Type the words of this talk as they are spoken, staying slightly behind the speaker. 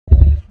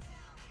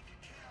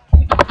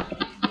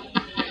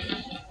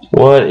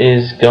What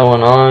is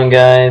going on,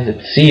 guys?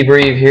 It's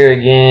Seabreve here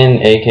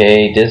again,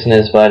 aka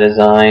Dissonance by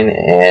Design,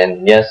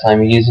 and yes,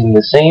 I'm using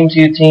the same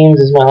two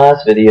teams as my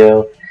last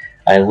video.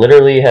 I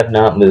literally have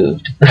not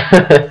moved.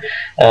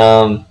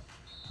 Let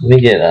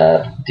me get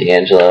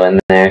D'Angelo in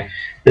there.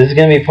 This is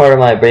going to be part of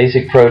my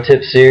basic pro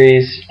tip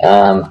series.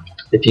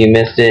 If you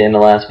missed it in the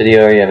last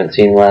video or you haven't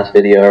seen the last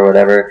video or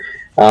whatever,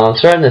 I'm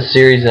starting this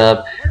series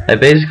up. I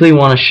basically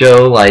want to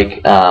show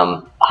like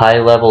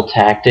high-level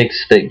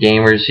tactics that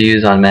gamers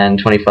use on Madden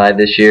 25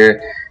 this year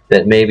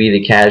that maybe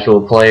the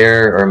casual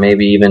player or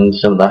maybe even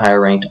some of the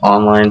higher-ranked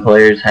online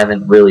players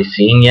haven't really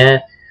seen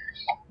yet.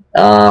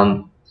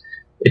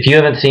 If you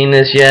haven't seen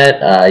this yet,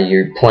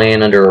 you're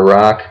playing under a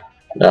rock,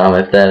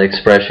 if that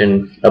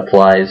expression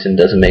applies and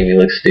doesn't make me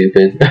look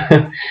stupid.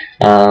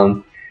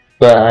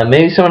 But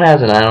maybe someone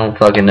hasn't, I don't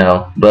fucking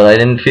know. But I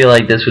didn't feel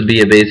like this would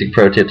be a basic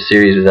pro tip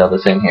series without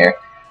this in here.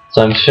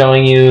 So I'm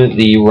showing you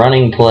the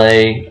running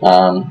play,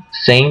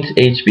 Saints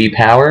HB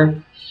Power.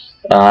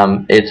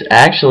 It's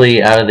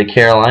actually out of the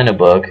Carolina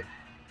book.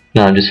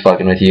 No, I'm just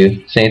fucking with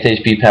you. Saints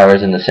HB Power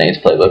is in the Saints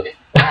playbook.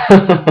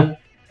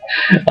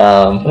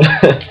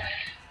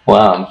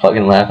 Wow, I'm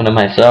fucking laughing at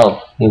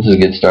myself. This is a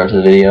good start to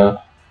the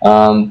video.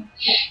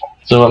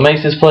 So what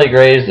makes this play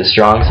great is the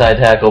strong side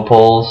tackle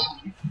pulls,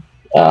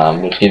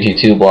 which gives you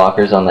two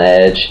blockers on the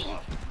edge.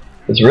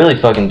 It's really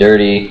fucking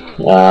dirty.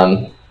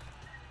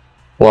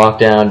 Walk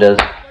down does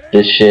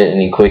this shit and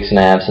he quick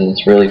snaps and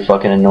it's really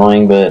fucking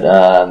annoying,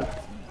 but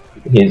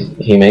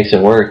he makes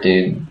it work,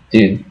 dude.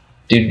 Dude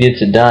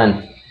gets it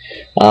done.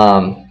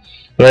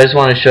 But I just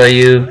want to show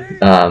you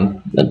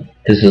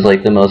this is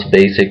like the most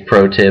basic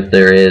pro tip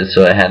there is,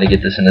 so I had to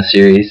get this in a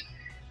series.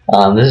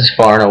 This is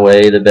far and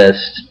away the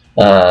best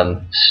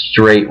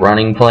straight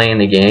running play in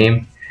the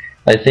game.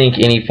 I think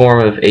any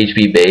form of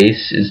HB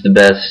base is the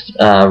best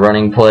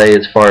running play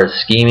as far as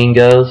scheming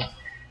goes.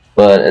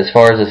 But as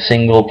far as a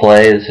single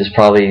play, this is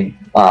probably,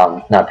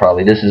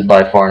 this is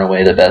by far and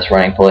away the best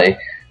running play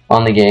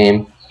on the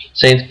game.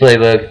 Saints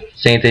playbook,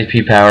 Saints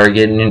HP Power,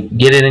 get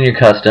it in your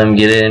custom,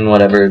 get it in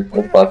whatever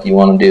the fuck you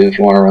want to do if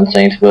you want to run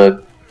Saints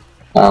book.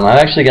 I've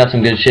actually got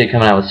some good shit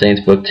coming out with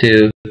Saints book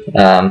too,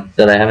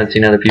 that I haven't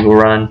seen other people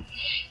run.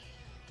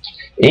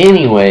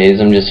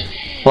 Anyways, I'm just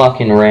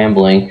fucking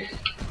rambling.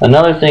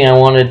 Another thing I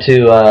wanted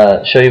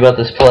to show you about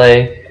this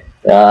play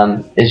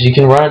is you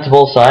can run it to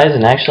both sides,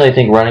 and actually I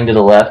think running to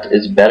the left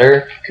is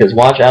better, because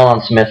watch Allen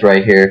Smith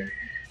right here.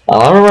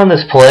 I'm going to run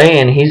this play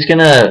and he's going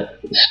to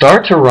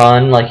start to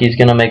run like he's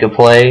going to make a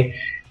play,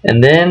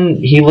 and then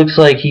he looks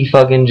like he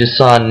fucking just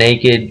saw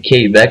naked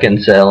Kate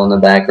Beckinsale in the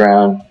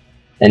background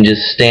and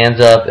just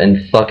stands up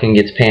and fucking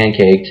gets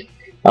pancaked.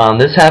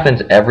 This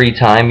happens every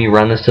time you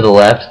run this to the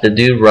left. The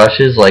dude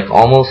rushes like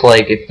almost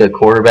like if the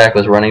quarterback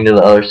was running to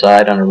the other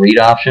side on a read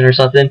option or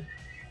something.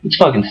 It's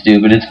fucking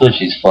stupid. It's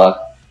glitchy as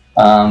fuck.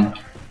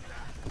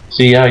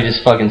 See how he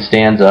just fucking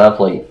stands up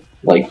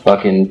like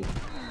fucking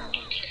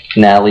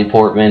Natalie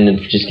Portman and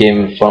just gave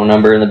him a phone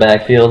number in the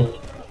backfield.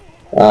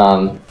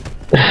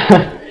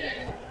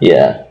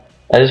 Yeah,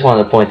 I just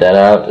wanted to point that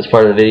out as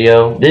part of the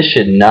video. This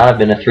should not have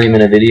been a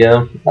 3-minute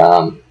video.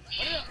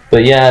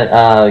 But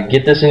yeah,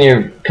 get this in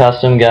your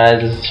custom,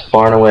 guys. This is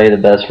far and away the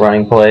best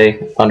running play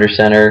under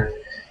center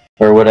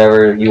or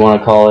whatever you want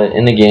to call it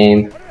in the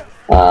game.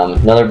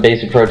 Another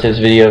basic pro tips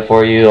video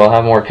for you. I'll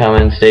have more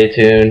coming. Stay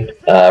tuned.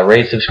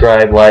 Rate,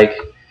 subscribe, like,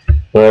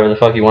 whatever the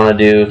fuck you want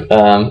to do.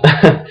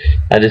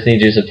 I just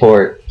need your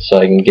support so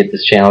I can get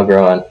this channel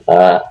growing.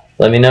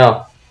 Let me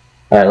know.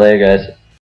 Alright, later, guys.